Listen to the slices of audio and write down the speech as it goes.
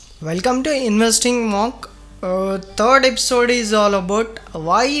Welcome to Investing Monk. Third episode is all about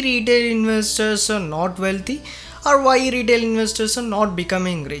why retail investors are not wealthy or why retail investors are not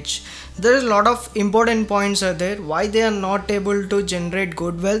becoming rich. There is a lot of important points are there. Why they are not able to generate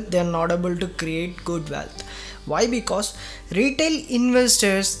good wealth, they are not able to create good wealth. Why? Because retail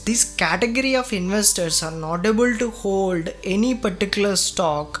investors, this category of investors are not able to hold any particular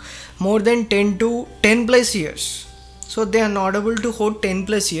stock more than 10 to 10 plus years, so they are not able to hold 10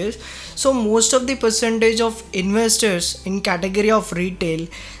 plus years. So most of the percentage of investors in category of retail,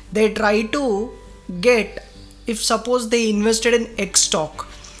 they try to get, if suppose they invested in X stock,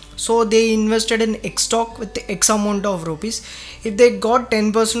 so they invested in X stock with X amount of rupees. If they got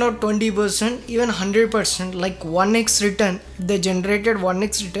 10% or 20%, even 100%, like 1x return, they generated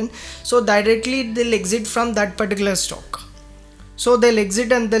 1x return, so directly they'll exit from that particular stock. So they'll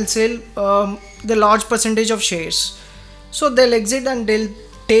exit and they'll sell the large percentage of shares. So they'll exit and they'll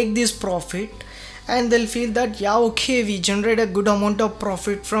take this profit, and they'll feel that, yeah, okay, we generate a good amount of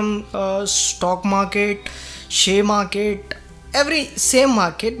profit from stock market, share market, every same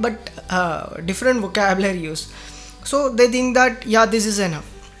market, but different vocabulary use. So they think that, yeah, this is enough.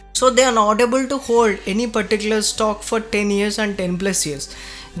 So they are not able to hold any particular stock for 10 years and 10 plus years.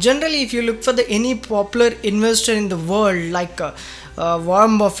 Generally, if you look for the any popular investor in the world, like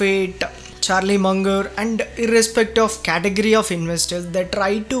Warren Buffett, Charlie Munger, and irrespective of category of investors, they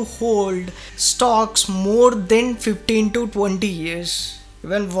try to hold stocks more than 15 to 20 years.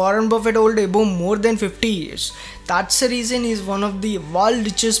 Even Warren Buffett hold above more than 50 years. That's the reason he's one of the world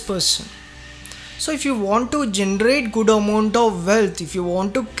richest person. So if you want to generate good amount of wealth, if you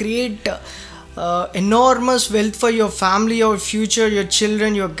want to create enormous wealth for your family, your future, your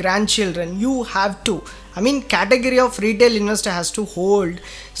children, your grandchildren, you have to, category of retail investor has to hold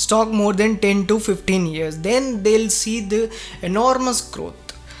stock more than 10 to 15 years. Then they'll see the enormous growth,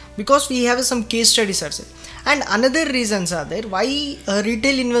 because we have some case studies also. And another reasons are there why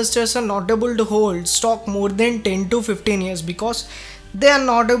retail investors are not able to hold stock more than 10 to 15 years, because they are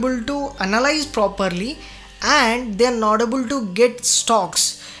not able to analyze properly, and they are not able to get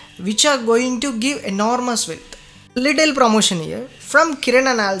stocks which are going to give enormous wealth. Little promotion here. From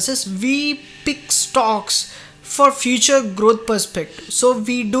Kiran Analysis, we pick stocks for future growth perspective. So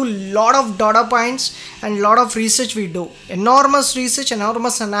we do lot of data points and lot of research we do. Enormous research,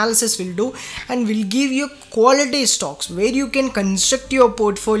 enormous analysis we'll do, and we'll give you quality stocks where you can construct your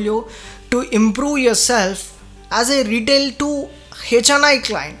portfolio to improve yourself as a retail to HNI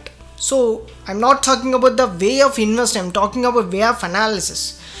client. So I'm not talking about the way of invest, I'm talking about way of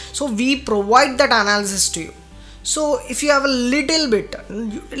analysis. So we provide that analysis to you. So if you have a little bit,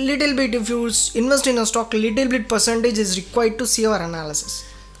 if you invest in a stock, little bit percentage is required to see our analysis.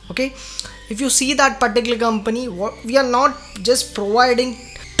 Okay, if you see that particular company, we are not just providing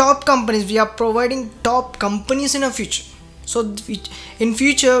top companies, we are providing top companies in a future. So in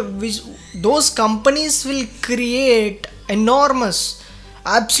future, those companies will create enormous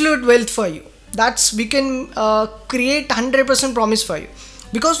absolute wealth for you. That's we can create 100% promise for you,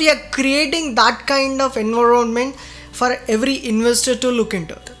 because we are creating that kind of environment for every investor to look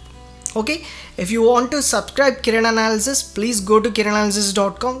into it. Okay, if you want to subscribe Kiran Analysis, please go to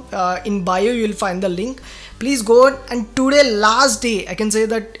kirananalysis.com. In bio you will find the link. Please go on, and today last day, I can say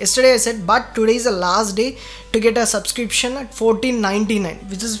that yesterday I said, but today is the last day to get a subscription at $14.99,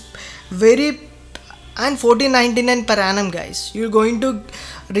 which is very, and $14.99 per annum, guys. You're going to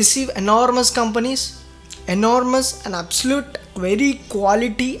receive enormous companies, enormous and absolute very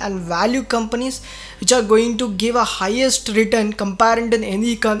quality and value companies which are going to give a highest return compared to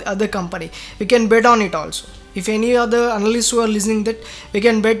any other company. We can bet on it also. If any other analysts who are listening, that we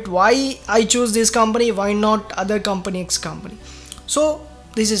can bet why I choose this company, why not other company, X company. So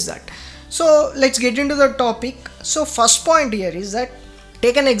this is that. So let's get into the topic. So first point here is that,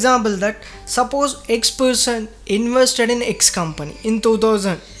 take an example that suppose X person invested in X company in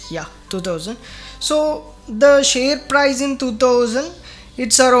 2000. So the share price in 2000,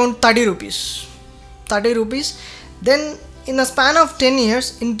 it's around 30 rupees. Then in a span of 10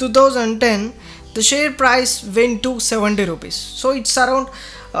 years, in 2010, the share price went to 70 rupees. So it's around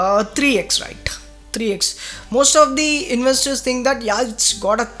 3x, right? 3x. Most of the investors think that, yeah, it's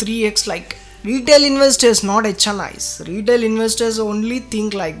got a 3x. Like retail investors, not HNIs. Retail investors only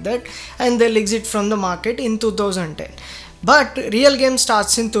think like that, and they'll exit from the market in 2010. But real game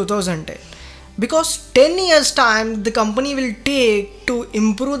starts in 2010, because 10 years time the company will take to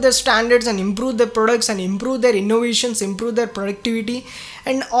improve their standards and improve their products and improve their innovations, improve their productivity,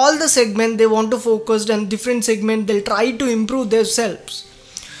 and all the segment they want to focus on different segment, they'll try to improve themselves.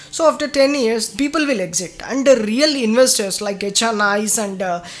 So after 10 years, people will exit, and the real investors like HNIs and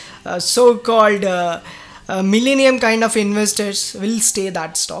so-called millennium kind of investors will stay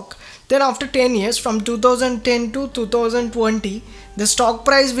that stock. Then after 10 years, from 2010 to 2020, the stock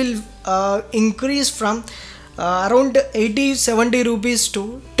price will increase from around 80-70 rupees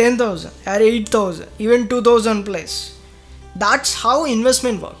to 10,000 or 8,000, even 2,000 plus. That's how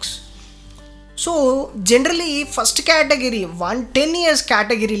investment works. So generally, first category, 10 years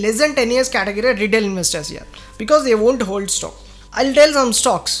category, less than 10 years category are retail investors here, because they won't hold stock. I'll tell some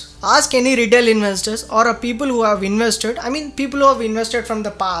stocks. Ask any retail investors or people who have invested. I mean, people who have invested from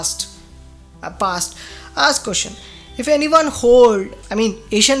the past. Ask question. If anyone hold, I mean,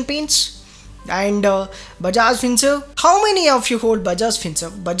 Asian Paints and Bajaj Finserv. How many of you hold Bajaj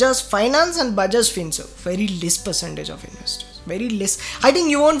Finserv? Bajaj Finance and Bajaj Finserv. Very less percentage of investors. Very less. I think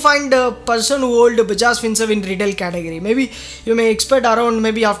you won't find a person who hold Bajaj Finserv in retail category. Maybe you may expect around,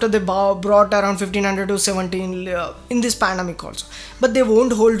 maybe after they brought around 1500 to 17 in this pandemic also. But they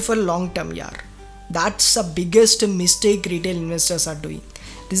won't hold for long term, yeah. That's the biggest mistake retail investors are doing.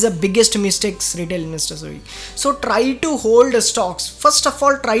 This is the biggest mistakes retail investors are doing. So try to hold stocks. First of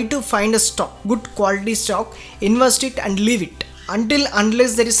all, try to find a stock, good quality stock, invest it and leave it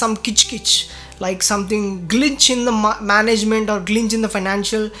unless there is some kitch, like something glitch in the management or glitch in the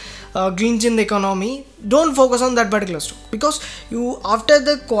financial, glitch in the economy. Don't focus on that particular stock, because you, after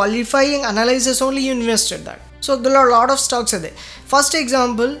the qualifying analysis only, you invested that. So there are a lot of stocks there. First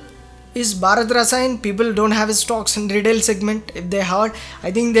example is Bharat Rasayan. People don't have stocks in retail segment. If they heard, I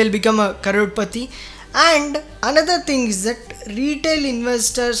think they'll become a crorepati. And another thing is that retail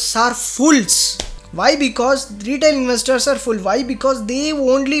investors are fools. Why? Because retail investors are full. Why? Because they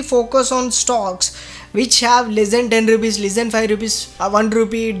only focus on stocks which have less than 10 rupees, less than 5 rupees, 1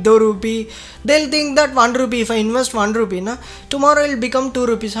 rupee, 2 rupee. They'll think that 1 rupee, if I invest 1 rupee, tomorrow it will become 2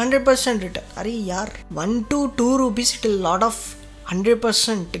 rupees, 100% return. Are yaar, 1 to 2 rupees, it will lot of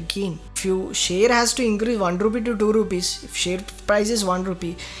 100% gain. If your share has to increase 1 rupee to 2 rupees, if share price is 1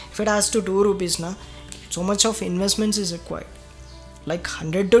 rupee, if it has to 2 rupees, so much of investments is required. Like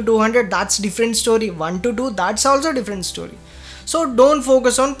 100 to 200, that's different story. 1 to 2, that's also different story. So don't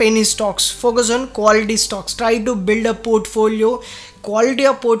focus on penny stocks, focus on quality stocks. Try to build a portfolio, quality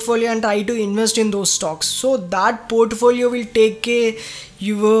of portfolio, and try to invest in those stocks. So that portfolio will take care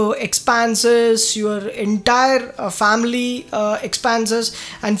your expenses, your entire family expenses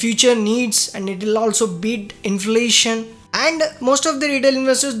and future needs, and it will also beat inflation. And most of the retail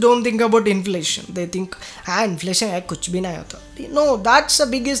investors don't think about inflation. They think, inflation hai, kuch bhi nahi hota. No, that's the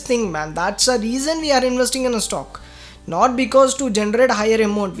biggest thing, man. That's the reason we are investing in a stock. Not because to generate higher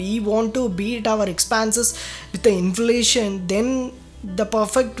amount. We want to beat our expenses with the inflation. Then the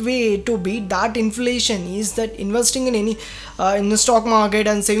perfect way to beat that inflation is that investing in any in the stock market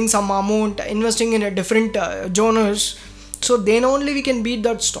and saving some amount, investing in a different genres. So then only we can beat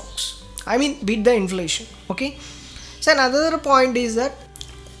that stocks. I mean, beat the inflation. Okay. So another point is that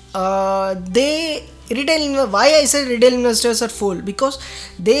why I say retail investors are fool, because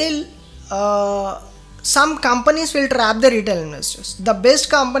they'll some companies will trap the retail investors. The best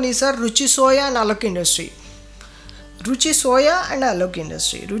companies are Ruchi Soya and Alok Industry. Ruchi Soya and Alok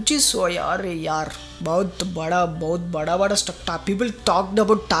Industry. Ruchi Soya, arey yaar, बहुत बड़ा stock. People talked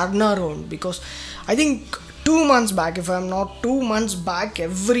about turnaround, because I think 2 months back, if I'm not 2 months back, in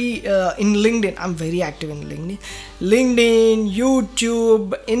LinkedIn, I'm very active in LinkedIn,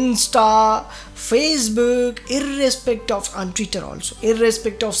 YouTube, Insta, Facebook, and Twitter also,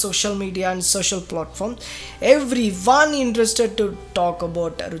 irrespective of social media and social platform, everyone interested to talk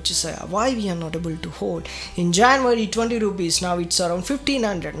about Ruchi Soya. Why we are not able to hold? In January, 20 rupees, now it's around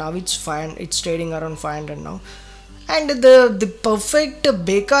 1500, now it's trading around 500 now. And the perfect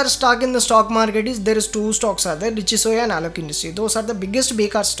Bekar stock in the stock market is, there is 2 stocks are there, Ruchi Soya and Alok Industry. Those are the biggest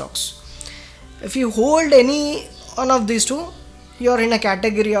Bekar stocks. If you hold any one of these 2, you are in a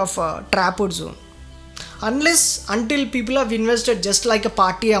category of trapped zone. Until people have invested just like a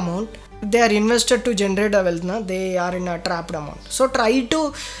party amount, they are invested to generate a wealth, they are in a trapped amount. So try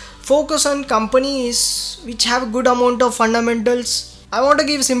to focus on companies which have good amount of fundamentals. I want to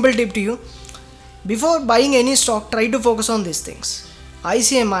give a simple tip to you. Before buying any stock, try to focus on these things.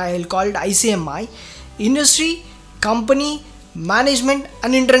 ICMI, I'll call it ICMI: industry, company, management,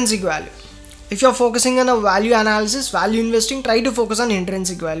 and intrinsic value. If you're focusing on a value analysis, value investing, try to focus on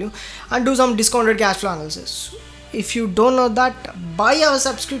intrinsic value and do some discounted cash flow analysis. If you don't know that, buy our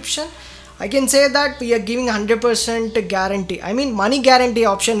subscription. I can say that we are giving 100% guarantee. I mean, money guarantee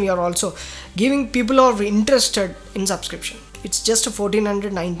option we are also giving people who are interested in subscription. It's just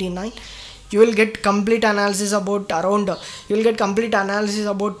 1499. You will get complete analysis about you will get complete analysis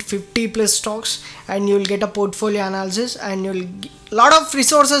about 50 plus stocks, and you will get a portfolio analysis, and you'll lot of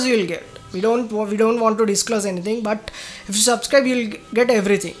resources you will get. We don't want to disclose anything, but if you subscribe, you'll get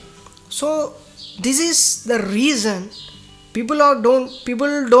everything. So this is the reason people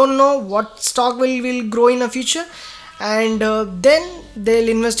don't know what stock will grow in the future, and then they'll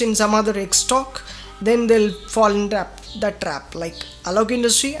invest in some other X stock, then they'll fall in that trap like Alok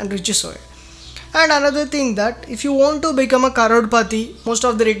Industry and Richie Soya. And another thing, that if you want to become a Karodpati, most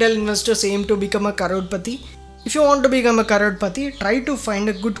of the retail investors aim to become a Karodpati. If you want to become a Karodpati, try to find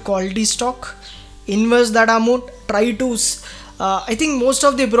a good quality stock, invest that amount, try to I think most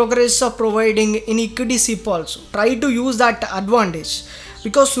of the brokerages are providing in equity SIP also. Try to use that advantage,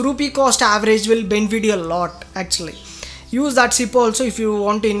 because rupee cost average will benefit you a lot actually. Use that SIP also if you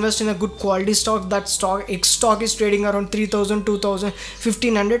want to invest in a good quality stock. That X stock is trading around 3000, 2000,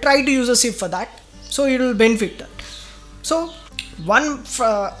 1500. Try to use a SIP for that, so it will benefit that. So one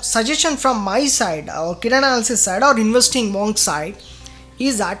suggestion from my side, or Kiran Analysis side, or investing monk side,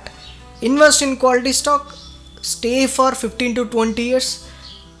 is that invest in quality stock, stay for 15 to 20 years,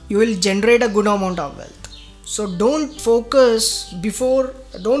 you will generate a good amount of wealth. So don't focus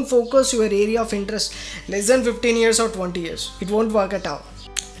your area of interest less than 15 years or 20 years. It won't work at all.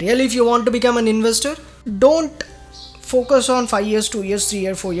 Really, if you want to become an investor, don't focus on 5 years, 2 years, 3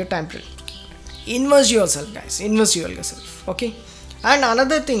 years, 4 year time period. Invest yourself, guys. Invest yourself. Okay. And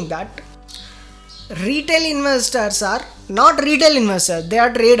another thing, that retail investors are not retail investors, they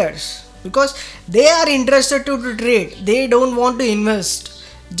are traders, because they are interested to trade. They don't want to invest.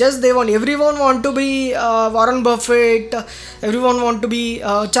 Everyone want to be Warren Buffett, everyone want to be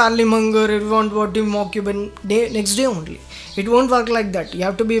Charlie Munger, everyone want to be Mark Cuban next day only. It won't work like that. You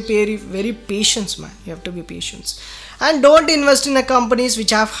have to be very, very patient, man. You have to be patient. And don't invest in companies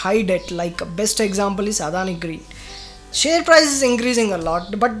which have high debt. Like best example is Adani Green. Share price is increasing a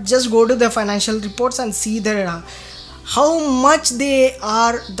lot, but just go to the financial reports and see their how much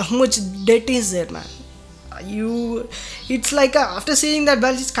debt is there, man. It's like after seeing that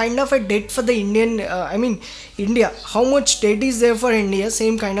balance, it's kind of a debt for the India. How much debt is there for India?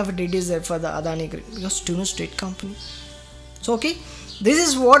 Same kind of a debt is there for the Adani Green, because too much state company. So okay, this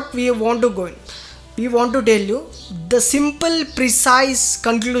is what we want to go in. We want to tell you the simple, precise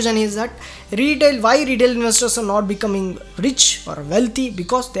conclusion is that why retail investors are not becoming rich or wealthy,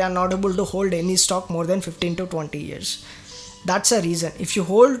 because they are not able to hold any stock more than 15 to 20 years. That's a reason.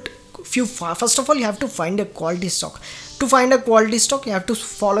 First of all, you have to find a quality stock. To find a quality stock, you have to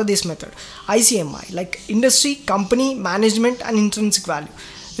follow this method: ICMI, like industry, company, management, and intrinsic value.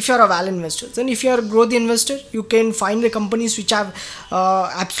 If you are a value investor, then if you are a growth investor, you can find the companies which have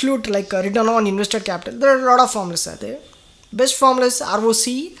absolute return on invested capital. There are a lot of formulas are there. Best formula is ROC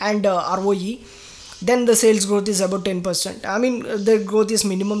and ROE. Then the sales growth is about 10%. The growth is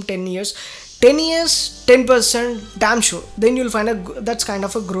minimum 10 years. 10 years, 10%, damn sure. Then you'll find that's kind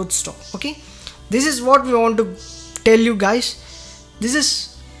of a growth stock. Okay, this is what we want to tell you, guys. This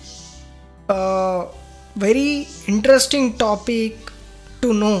is a very interesting topic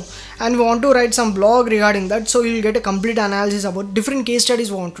to know, and we want to write some blog regarding that, so you'll get a complete analysis about different case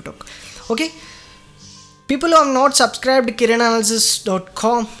studies we want to talk. Okay, people who have not subscribed to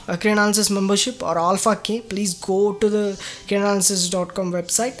kirananalysis.com, a Kiran Analysis membership or Alpha K, please go to the kirananalysis.com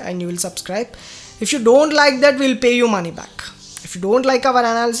website and you will subscribe. If you don't like that, we'll pay you money back. If you don't like our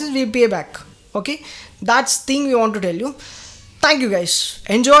analysis, we'll pay back. Okay, that's thing we want to tell you. Thank you, guys.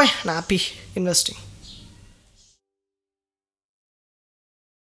 Enjoy and happy investing.